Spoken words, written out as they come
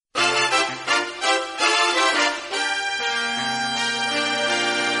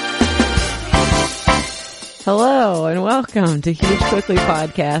Hello and welcome to Huge Quickly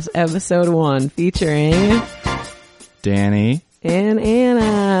Podcast, episode 1, featuring Danny and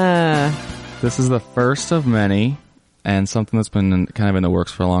Anna. This is the first of many, and something that's been kind of in the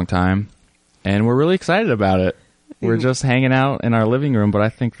works for a long time, and we're really excited about it. We're just hanging out in our living room, but I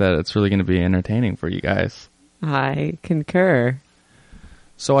think that it's really going to be entertaining for you guys. I concur.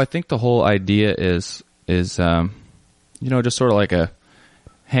 So I think the whole idea is just sort of like a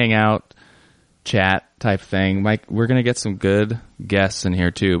hangout, chat type thing. Mike, we're going to get some good guests in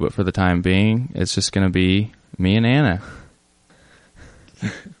here too, but for the time being, it's just going to be me and Anna.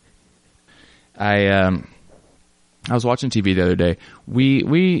 I was watching TV the other day.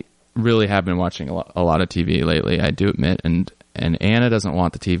 We really have been watching a lot of TV lately, I do admit, and Anna doesn't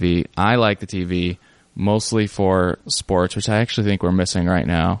want the TV. I like the TV mostly for sports, which I actually think we're missing right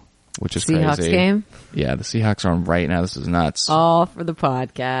now, which is Seahawks crazy. Game? Yeah, the Seahawks are on right now. This is nuts. All for the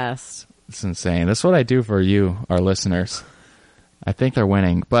podcast. It's insane. That's what I do for you, our listeners. I think they're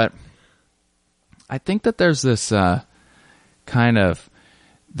winning, but I think that there's this kind of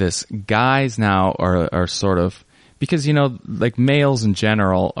this guys now are sort of, because, like males in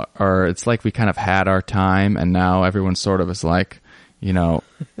general are, it's like we kind of had our time and now everyone sort of is like,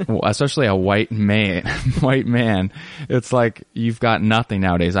 especially a white man, it's like you've got nothing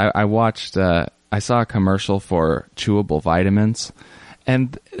nowadays. I saw a commercial for chewable vitamins,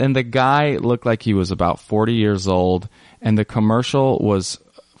 and the guy looked like he was about 40 years old, and the commercial was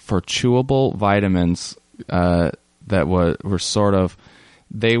for chewable vitamins that were sort of,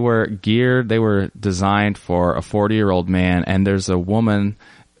 they were designed for a 40-year-old man, and there's a woman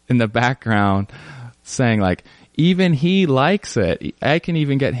in the background saying like, even he likes it. I can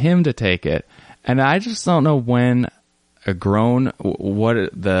even get him to take it. And I just don't know when a grown, what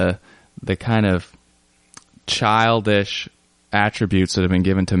the kind of childish attributes that have been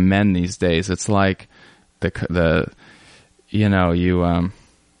given to men these days. It's like we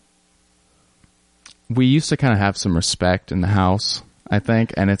used to kind of have some respect in the house, I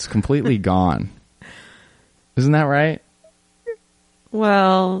think, and it's completely gone. Isn't that right?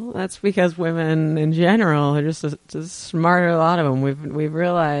 Well, that's because women in general are just smarter. A lot of them. We've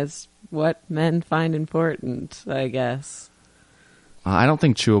realized what men find important, I guess. I don't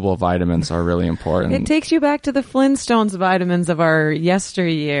think chewable vitamins are really important. It takes you back to the Flintstones vitamins of our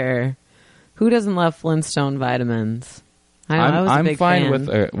yesteryear. Who doesn't love Flintstone vitamins? I was a big fine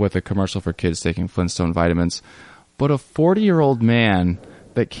fan. with a commercial for kids taking Flintstone vitamins, but a 40-year-old man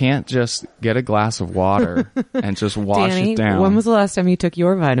that can't just get a glass of water and just wash Danny, it down. When was the last time you took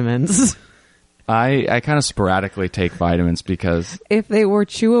your vitamins? I kind of sporadically take vitamins because if they were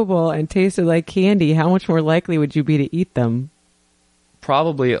chewable and tasted like candy, how much more likely would you be to eat them?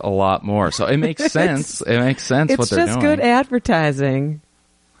 probably a lot more. So it makes sense. It makes sense what they're doing. It's just good advertising.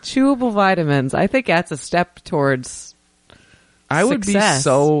 Chewable vitamins. I think that's a step towards I would success. be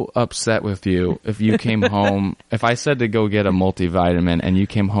so upset with you if you came home, if I said to go get a multivitamin and you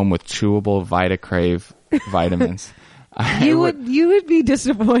came home with chewable VitaCrave vitamins. You would be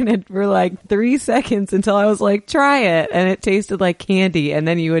disappointed for like 3 seconds until I was like, try it. And it tasted like candy. And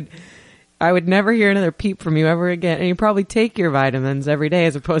then I would never hear another peep from you ever again. And you probably take your vitamins every day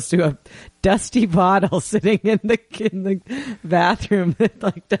as opposed to a dusty bottle sitting in the bathroom that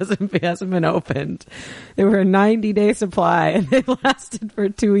like hasn't been opened. They were a 90-day supply and they lasted for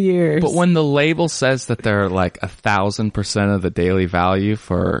 2 years. But when the label says that they're like 1,000% of the daily value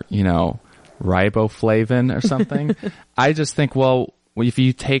for, riboflavin or something, I just think, well, if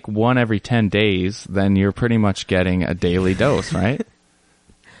you take one every 10 days, then you're pretty much getting a daily dose, right?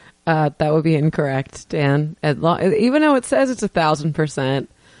 That would be incorrect, Dan. Even though it says it's 1,000%,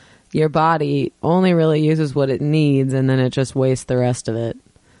 your body only really uses what it needs, and then it just wastes the rest of it.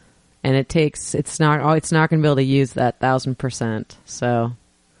 And it's not going to be able to use that 1,000%. So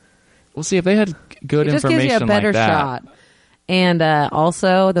We'll see if they had good it just information gives you a better like that. shot. And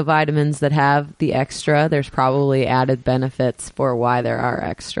also, the vitamins that have the extra, there's probably added benefits for why there are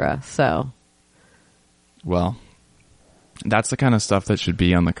extra. So, Well, that's the kind of stuff that should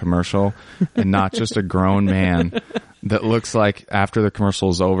be on the commercial and not just a grown man that looks like after the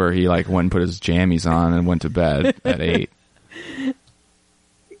commercial's over, he like went and put his jammies on and went to bed at 8.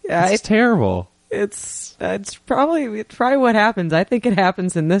 yeah, It's terrible. it's probably what happens. I think it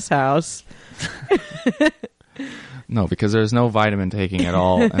happens in this house. No, because there's no vitamin taking at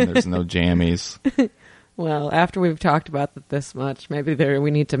all and there's no jammies. Well, after we've talked about it this much, maybe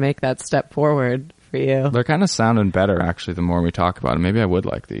we need to make that step forward for you. They're kind of sounding better, actually, the more we talk about it. Maybe I would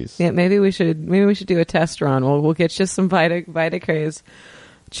like these. Yeah, maybe we should do a test run. We'll get you some VitaCraze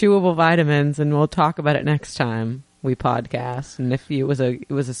chewable vitamins, and we'll talk about it next time we podcast, and if it was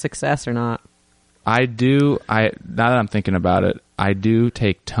a success or not. Now that I'm thinking about it, I do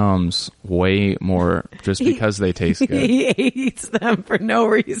take Tums way more just because they taste good. He eats them for no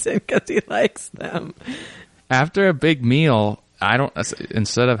reason because he likes them. After a big meal,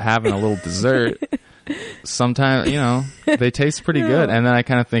 instead of having a little dessert, sometimes, they taste pretty good. And then I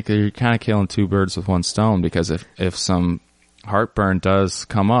kind of think that you're kind of killing two birds with one stone, because if some heartburn does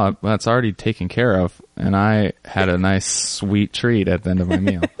come up, well, that's already taken care of. And I had a nice sweet treat at the end of my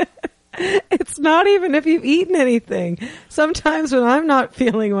meal. It's not even if you've eaten anything. Sometimes when I'm not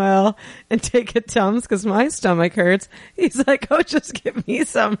feeling well and take a Tums because my stomach hurts, he's like, oh, just give me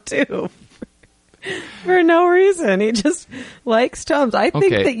some too. For no reason. He just likes Tums. I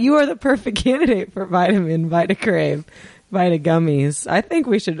think that you are the perfect candidate for Vita gummies. I think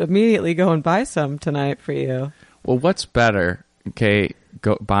we should immediately go and buy some tonight for you. Well, what's better,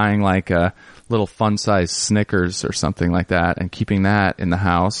 buying like a little fun-sized Snickers or something like that and keeping that in the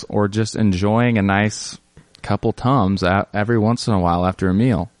house, or just enjoying a nice couple Tums every once in a while after a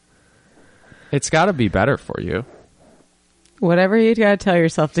meal? It's got to be better for you. Whatever you got to tell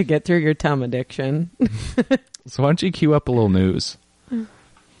yourself to get through your Tum addiction. So why don't you cue up a little news?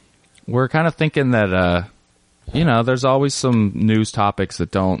 We're kind of thinking that, there's always some news topics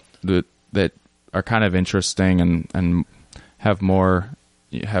that are kind of interesting and have more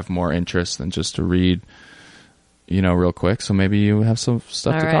interest than just to read, real quick. So maybe you have some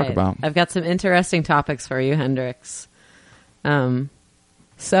stuff to talk about. I've got some interesting topics for you, Hendrix.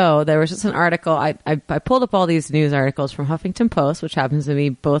 So there was just an article. I pulled up all these news articles from Huffington Post, which happens to be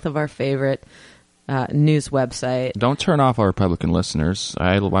both of our favorite news website. Don't turn off our Republican listeners.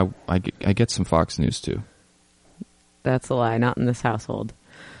 I get some Fox News too. That's a lie. Not in this household.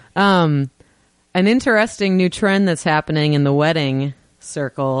 An interesting new trend that's happening in the wedding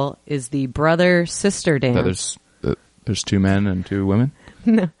circle is the brother-sister dance. There's two men and two women?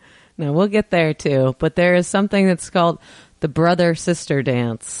 No, we'll get there too. But there is something that's called the brother-sister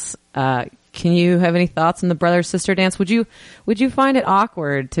dance. Can you have any thoughts on the brother-sister dance? Would you find it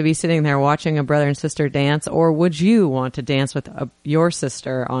awkward to be sitting there watching a brother and sister dance, or would you want to dance with your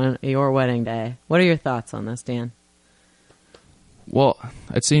sister on your wedding day? What are your thoughts on this, Dan? Well,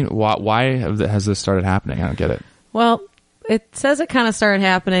 it seems, why has this started happening? I don't get it. Well, it says it kind of started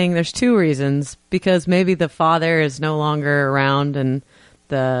happening. There's two reasons. Because maybe the father is no longer around and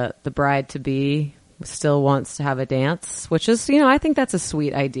the bride-to-be still wants to have a dance, which is, I think that's a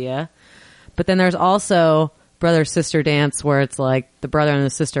sweet idea. But then there's also brother-sister dance where it's like the brother and the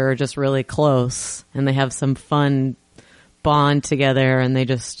sister are just really close and they have some fun bond together and they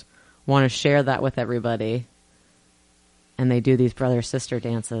just want to share that with everybody. And they do these brother-sister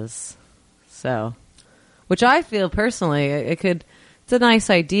dances. So, which I feel personally, it's a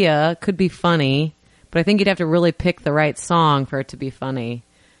nice idea. It could be funny, but I think you'd have to really pick the right song for it to be funny.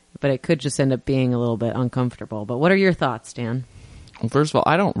 But it could just end up being a little bit uncomfortable. But what are your thoughts, Dan? Well, first of all,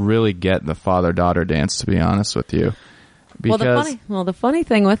 I don't really get the father-daughter dance, to be honest with you. Because the funny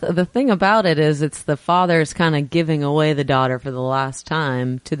thing about it is it's the father's kind of giving away the daughter for the last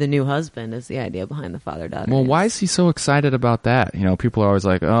time to the new husband is the idea behind the father-daughter dance. Why is he so excited about that? People are always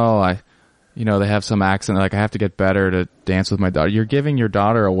like, they have some accent, like, I have to get better to dance with my daughter. You're giving your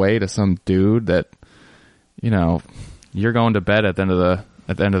daughter away to some dude that, you're going to bed at the end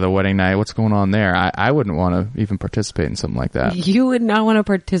of the wedding night. What's going on there? I wouldn't want to even participate in something like that. You would not want to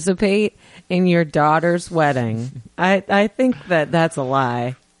participate in your daughter's wedding. I think that's a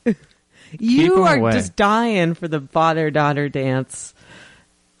lie. You are just dying for the father-daughter dance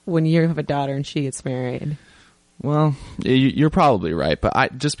when you have a daughter and she gets married. Well, you're probably right.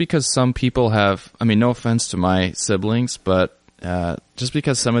 But just because some people have, no offense to my siblings, but just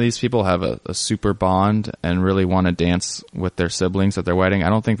because some of these people have a super bond and really want to dance with their siblings at their wedding, I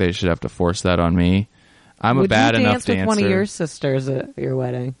don't think they should have to force that on me. I'm a bad enough dancer. Would you dance with one of your sisters at your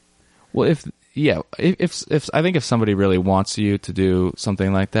wedding? Well, if I think if somebody really wants you to do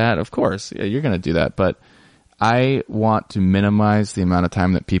something like that, of course, yeah, you're going to do that. But I want to minimize the amount of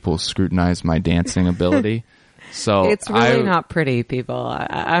time that people scrutinize my dancing ability. So it's really not pretty, people.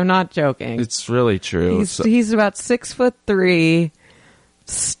 I'm not joking. It's really true. He's about 6'3",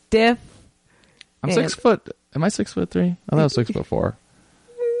 stiff. I'm 6 foot. Am I 6'3"? I thought I was 6'4".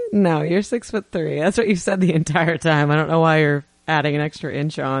 No, you're 6'3". That's what you said the entire time. I don't know why you're adding an extra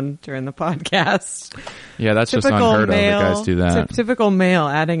inch on during the podcast. Yeah, that's typical just unheard of. The guys do that. Typical male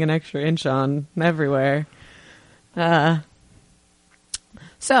adding an extra inch on everywhere.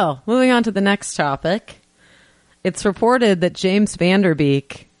 So, moving on to the next topic. It's reported that James Van Der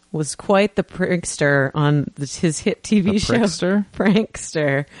Beek was quite the prankster on his hit TV show.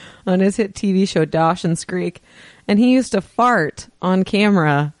 Prankster on his hit TV show Dawson's Creek. And he used to fart on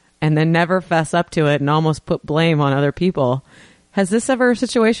camera and then never fess up to it and almost put blame on other people. Has this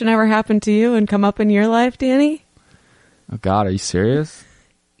situation ever happened to you and come up in your life, Danny? Oh God, are you serious?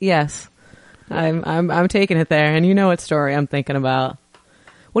 Yes. I'm taking it there, and you know what story I'm thinking about.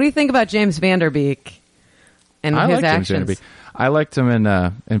 What do you think about James Van Der Beek and I his liked actions? James Van Der Beek. I liked him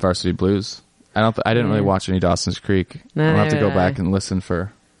in Varsity Blues. I didn't really watch any Dawson's Creek. No, I'll have to go neither did back I. and listen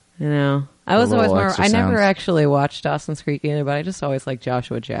for. You know, I was always little more. extra I never sounds. actually watched Dawson's Creek either, but I just always liked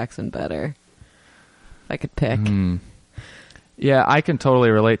Joshua Jackson better. If I could pick. Yeah, I can totally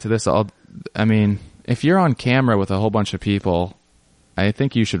relate to this. I mean, if you're on camera with a whole bunch of people, I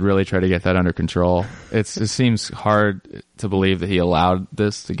think you should really try to get that under control. It seems hard to believe that he allowed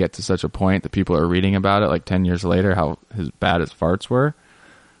this to get to such a point that people are reading about it like 10 years later, how bad his farts were.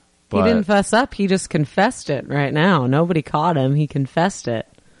 But, He didn't fess up. He just confessed it right now. Nobody caught him. He confessed it.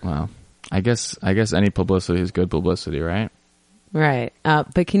 Well, I guess any publicity is good publicity, right? Right.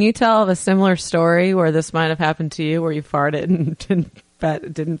 But can you tell of a similar story where this might have happened to you, where you farted and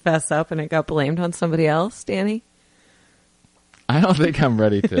didn't fess up and it got blamed on somebody else, Danny? I don't think I'm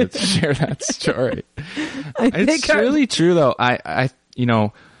ready to share that story. It's think really true, though. I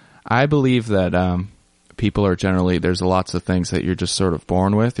believe that people are generally, there's lots of things that you're just sort of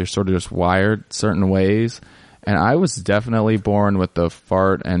born with. You're sort of just wired certain ways. And I was definitely born with the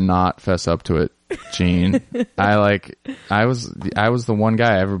fart and not fess up to it gene. I was the one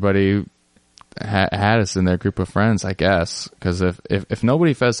guy everybody had us in their group of friends, I guess. Because if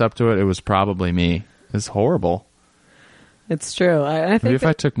nobody fessed up to it, it was probably me. It's horrible. It's true. I think Maybe if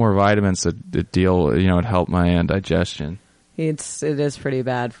I took more vitamins, it'd it'd help my digestion. it is pretty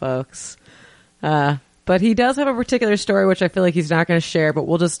bad, folks. But he does have a particular story, which I feel like he's not going to share, but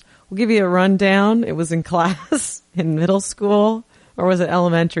we'll give you a rundown. It was in class in middle school, or was it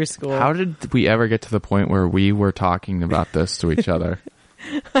elementary school? How did we ever get to the point where we were talking about this to each other?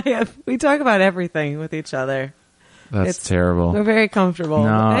 We talk about everything with each other. That's terrible. We're very comfortable.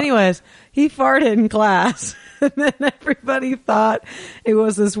 No. Anyways, he farted in class, and then everybody thought it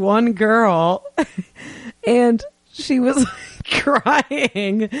was this one girl, and she was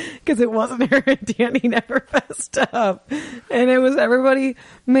crying because it wasn't her, and Danny never fessed up, and it was everybody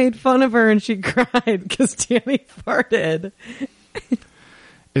made fun of her, and she cried because Danny farted.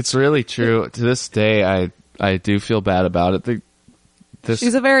 It's really true. To this day, I do feel bad about it.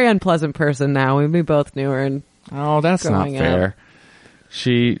 She's a very unpleasant person now. We both knew her, and oh, that's not growing fair. up.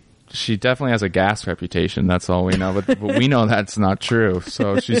 She definitely has a gas reputation. That's all we know, but we know that's not true.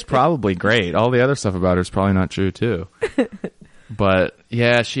 So she's probably great. All the other stuff about her is probably not true too. But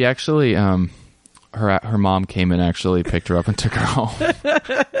yeah, she actually, her mom came and actually picked her up and took her home.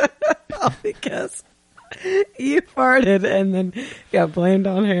 All because you farted and then got blamed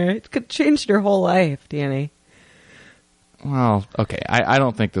on her. It could change your whole life, Danny. Well, okay. I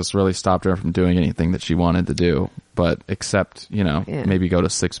don't think this really stopped her from doing anything that she wanted to do, but except, maybe go to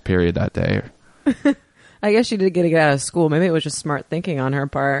sixth period that day. I guess she did get out of school. Maybe it was just smart thinking on her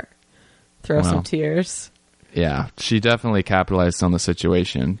part. Throw some tears. Yeah, she definitely capitalized on the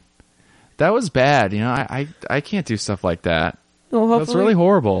situation. That was bad. I can't do stuff like that. Well, that's really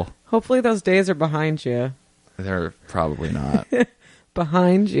horrible. Hopefully those days are behind you. They're probably not.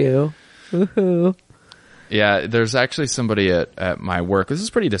 Behind you. Woohoo. Yeah, there's actually somebody at my work. This is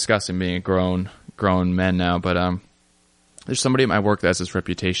pretty disgusting being a grown men now, but there's somebody at my work that has this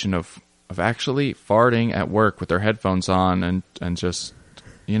reputation of actually farting at work with their headphones on and just,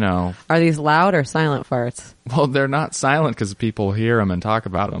 Are these loud or silent farts? Well, they're not silent because people hear them and talk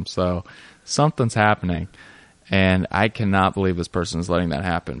about them, so something's happening. And I cannot believe this person is letting that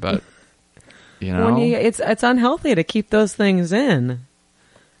happen, but, it's unhealthy to keep those things in.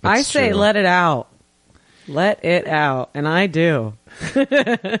 I say true. let it out. Let it out, and I do.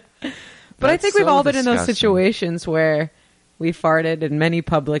 But I think we've all been in those situations where we farted in many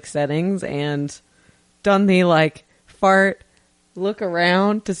public settings and done the fart, look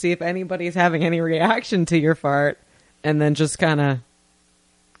around to see if anybody's having any reaction to your fart, and then just kind of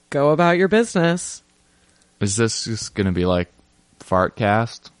go about your business. Is this just going to be like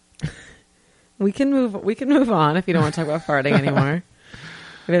Fartcast? We can move on if you don't want to talk about farting anymore.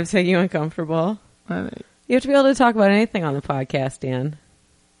 If it's making you uncomfortable. You have to be able to talk about anything on the podcast, Dan.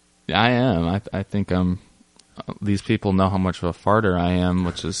 I am. I think these people know how much of a farter I am,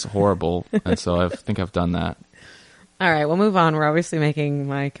 which is horrible, and so I think I've done that. All right, we'll move on. We're obviously making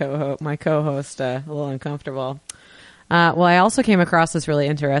my co-host a little uncomfortable. Well, I also came across this really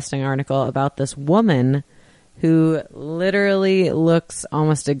interesting article about this woman who literally looks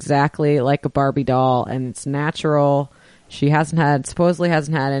almost exactly like a Barbie doll, and it's natural. She supposedly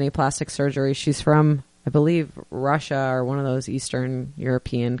hasn't had any plastic surgery. She's from I believe Russia or one of those Eastern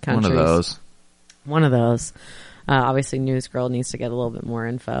European countries. One of those. Obviously, News Girl needs to get a little bit more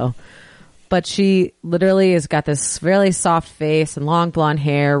info. But she literally has got this really soft face and long blonde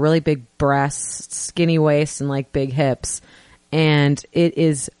hair, really big breasts, skinny waist, and like big hips. And it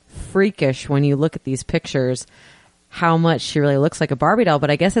is freakish when you look at these pictures how much she really looks like a Barbie doll. But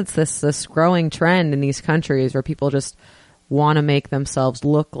I guess it's this growing trend in these countries where people just want to make themselves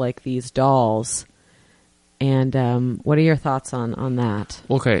look like these dolls. And what are your thoughts on that?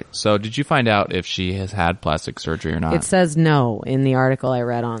 Okay, so did you find out if she has had plastic surgery or not? It says no in the article I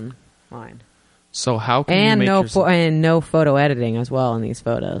read online. So how can you make yourself... and no photo editing as well in these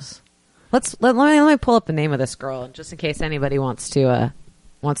photos. Let me pull up the name of this girl just in case anybody wants to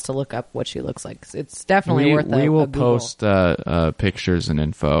look up what she looks like. It's definitely worth it. We will post pictures and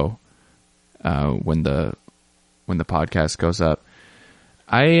info when the podcast goes up.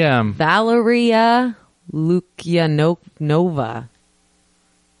 Valeria Lukyanova.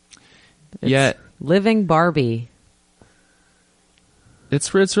 Yeah, Living Barbie.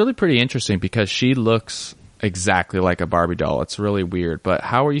 It's really pretty interesting because she looks exactly like a Barbie doll. It's really weird. But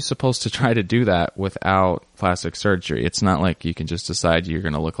how are you supposed to try to do that without plastic surgery? It's not like you can just decide you're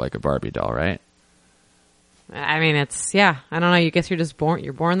going to look like a Barbie doll, right? I mean, I don't know. You guess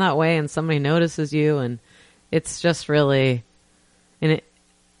you're born that way, and somebody notices you, and it's just really,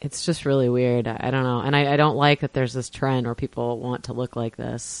 it's just really weird. I don't know, and I don't like that there's this trend where people want to look like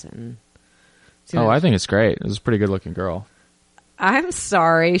this. And I think it's great. It's a pretty good looking girl. I'm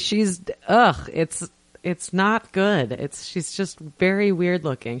sorry, it's not good. She's just very weird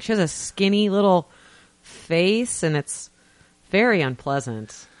looking. She has a skinny little face, and it's very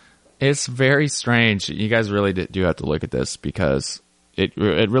unpleasant. It's very strange. You guys really do have to look at this because it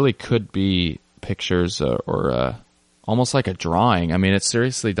really could be pictures or almost like a drawing. I mean, it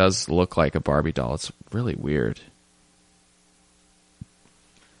seriously does look like a Barbie doll. It's really weird.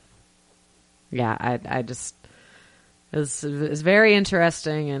 Yeah, I just it's very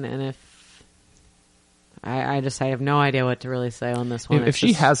interesting, and if I have no idea what to really say on this one. If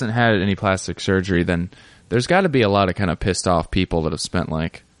she hasn't had any plastic surgery, then there's got to be a lot of kind of pissed off people that have spent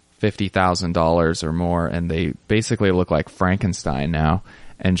like $50,000 or more, and they basically look like Frankenstein now.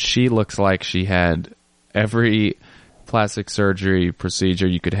 And she looks like she had every plastic surgery procedure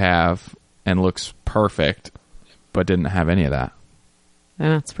you could have and looks perfect, but didn't have any of that. I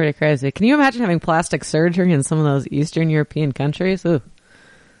know, it's pretty crazy. Can you imagine having plastic surgery in some of those Eastern European countries? Ooh.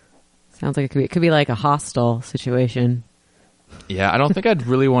 Sounds like it could be like a hostile situation. Yeah, I don't think I'd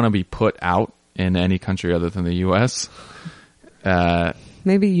really want to be put out in any country other than the U.S.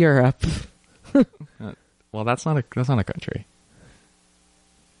 Maybe Europe. Well, that's not a country.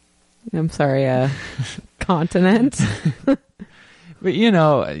 I'm sorry, continent. But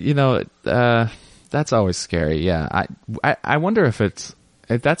that's always scary. Yeah, I wonder if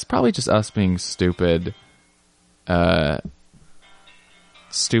that's probably just us being stupid.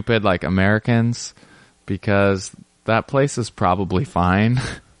 Stupid like Americans, because that place is probably fine,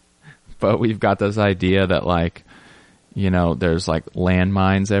 but we've got this idea that like, there's like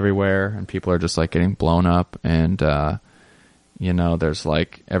landmines everywhere and people are just like getting blown up, and there's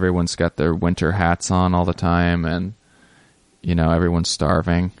like everyone's got their winter hats on all the time, and everyone's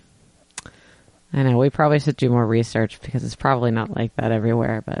starving. I know, we probably should do more research because it's probably not like that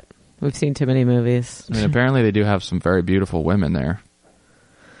everywhere, but we've seen too many movies. I mean, apparently they do have some very beautiful women there.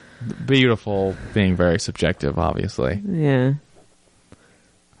 Beautiful being very subjective, obviously. Yeah.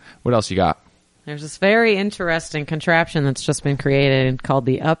 What else you got? There's this very interesting contraption that's just been created called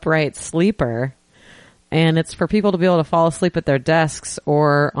the Upright Sleeper. And it's for people to be able to fall asleep at their desks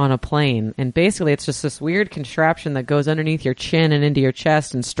or on a plane. And basically it's just this weird contraption that goes underneath your chin and into your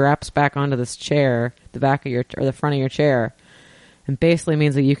chest and straps back onto this chair, the back of the front of your chair. And basically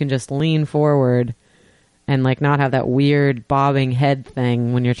means that you can just lean forward and like not have that weird bobbing head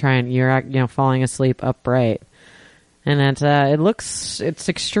thing when you're falling asleep upright. And it's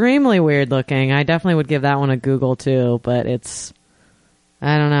extremely weird looking. I definitely would give that one a Google too, but I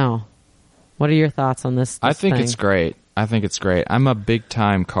don't know. What are your thoughts on this I think thing? it's great. I'm a big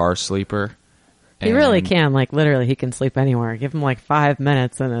time car sleeper. He really can, like literally he can sleep anywhere. Give him like 5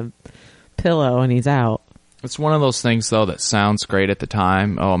 minutes and a pillow and he's out. It's one of those things though that sounds great at the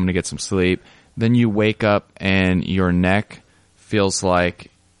time. Oh, I'm going to get some sleep. Then you wake up and your neck feels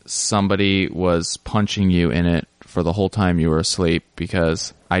like somebody was punching you in it for the whole time you were asleep,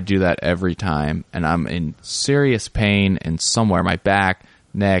 because I do that every time and I'm in serious pain and somewhere, my back,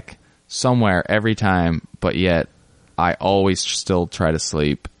 neck, somewhere every time, but yet I always still try to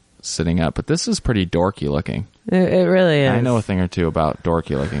sleep sitting up. But this is pretty dorky looking. It really is. I know a thing or two about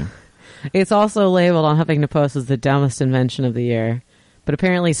dorky looking. It's also labeled on Huffington Post as the dumbest invention of the year. But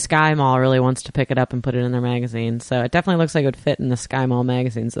apparently Sky Mall really wants to pick it up and put it in their magazine. So it definitely looks like it would fit in the Sky Mall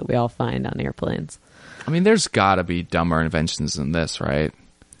magazines that we all find on airplanes. I mean, there's got to be dumber inventions than this, right?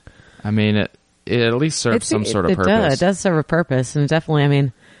 I mean, it at least serves some sort of purpose. It does serve a purpose. And definitely, I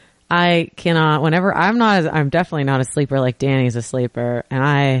mean, I cannot, whenever, I'm definitely not a sleeper like Danny's a sleeper.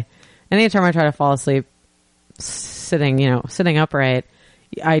 And anytime I try to fall asleep sitting upright,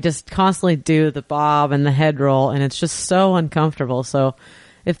 I just constantly do the bob and the head roll, and it's just so uncomfortable. So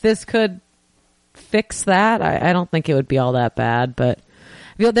if this could fix that, I don't think it would be all that bad. But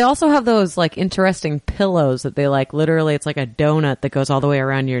they also have those like interesting pillows that they like literally, it's like a donut that goes all the way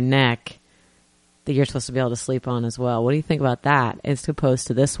around your neck that you're supposed to be able to sleep on as well. What do you think about that as opposed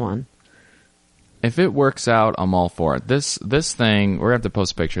to this one? If it works out, I'm all for it. This thing, we're going to have to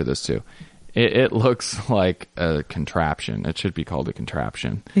post a picture of this too. It looks like a contraption. It should be called a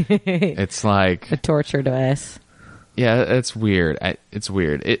contraption. It's like a torture device. Yeah, it's weird. It's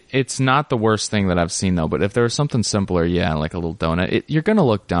weird. It's not the worst thing that I've seen though. But if there was something simpler, yeah, like a little donut, you're gonna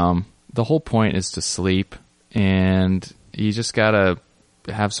look dumb. The whole point is to sleep, and you just gotta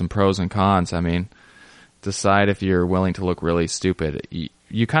have some pros and cons. I mean, decide if you're willing to look really stupid.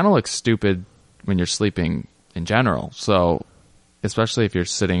 You kind of look stupid when you're sleeping in general. So, especially if you're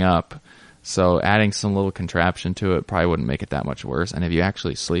sitting up. So adding some little contraption to it probably wouldn't make it that much worse. And if you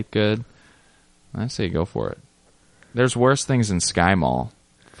actually sleep good, I say go for it. There's worse things than Sky Mall,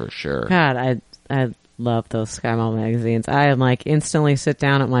 for sure. God, I love those Sky Mall magazines. I am like instantly sit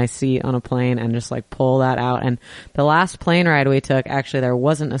down at my seat on a plane and just like pull that out. And the last plane ride we took, actually there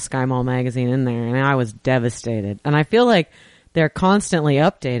wasn't a Sky Mall magazine in there, and I was devastated. And I feel like they're constantly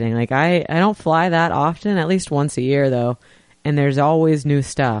updating. Like I don't fly that often, at least once a year though. And there's always new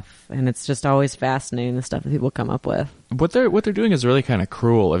stuff, and it's just always fascinating the stuff that people come up with. What they're doing is really kind of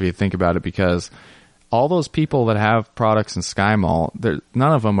cruel if you think about it, because all those people that have products in Sky Mall,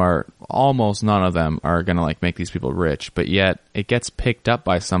 almost none of them are going to like make these people rich, but yet it gets picked up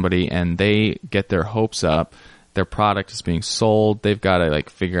by somebody and they get their hopes up. Their product is being sold. They've got to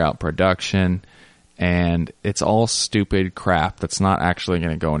like figure out production. And it's all stupid crap that's not actually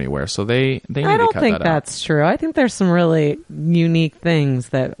going to go anywhere. So they need to cut that out. I don't think that's true. I think there's some really unique things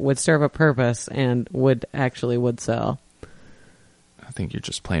that would serve a purpose and would sell. I think you're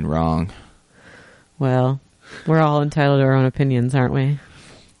just plain wrong. Well, we're all entitled to our own opinions, aren't we?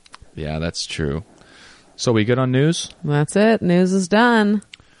 Yeah, that's true. So we good on news? That's it. News is done.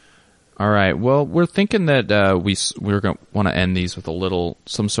 All right. Well, we're thinking that we're going to want to end these with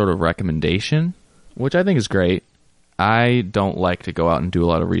some sort of recommendation, which I think is great. I don't like to go out and do a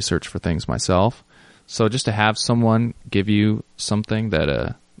lot of research for things myself. So just to have someone give you something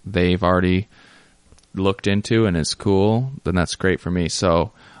that they've already looked into and is cool, then that's great for me.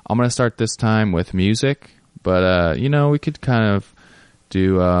 So I'm going to start this time with music. But, we could kind of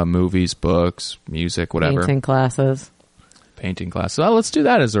do movies, books, music, whatever. Painting classes. So let's do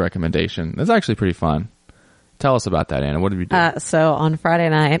that as a recommendation. That's actually pretty fun. Tell us about that, Anna. What did we do? So on Friday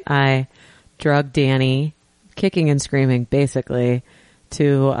night, I drug Danny, kicking and screaming, basically,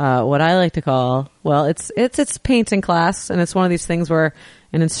 to what I like to call, well, it's painting class, and it's one of these things where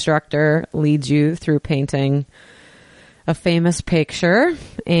an instructor leads you through painting a famous picture,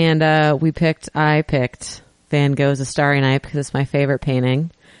 and I picked Van Gogh's A Starry Night because it's my favorite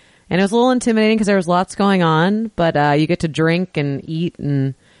painting. And it was a little intimidating because there was lots going on, but you get to drink and eat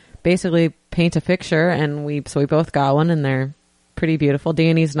and basically paint a picture, and we both got one, and they're pretty beautiful.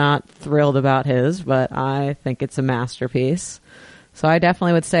 Danny's not thrilled about his, but I think it's a masterpiece. So I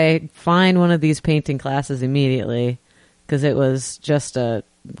definitely would say find one of these painting classes immediately, because it was just a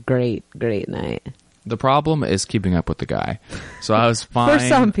great, great night. The problem is keeping up with the guy. So I was fine. For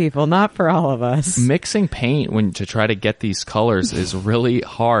some people, not for all of us. Mixing paint to try to get these colors is really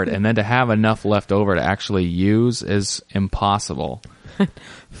hard, and then to have enough left over to actually use is impossible.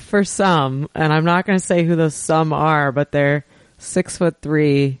 For some, and I'm not going to say who those some are, but they're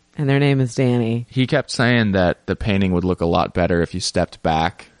 6'3", and their name is Danny. He kept saying that the painting would look a lot better if you stepped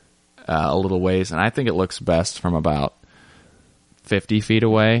back a little ways, and I think it looks best from about 50 feet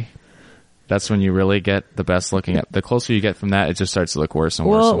away. That's when you really get the best looking at. The closer you get from that, it just starts to look worse and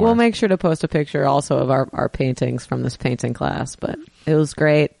worse. We'll make sure to post a picture also of our paintings from this painting class, but it was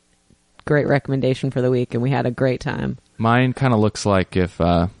great. Great recommendation for the week, and we had a great time. Mine kind of looks like if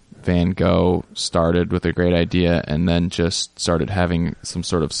Van Gogh started with a great idea and then just started having some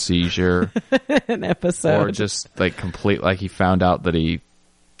sort of seizure. An episode. Or just like he found out that he,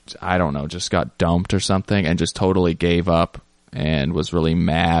 I don't know, just got dumped or something and just totally gave up and was really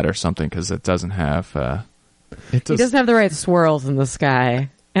mad or something because it doesn't have... He doesn't have the right swirls in the sky.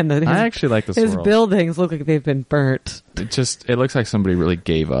 And I actually like the his swirls. buildings look like they've been burnt. It looks like somebody really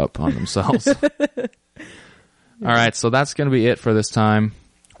gave up on themselves. All right, so that's going to be it for this time.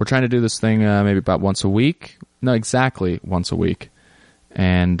 We're trying to do this thing maybe about once a week. No, exactly once a week.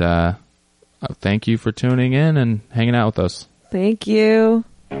 And thank you for tuning in and hanging out with us. Thank you.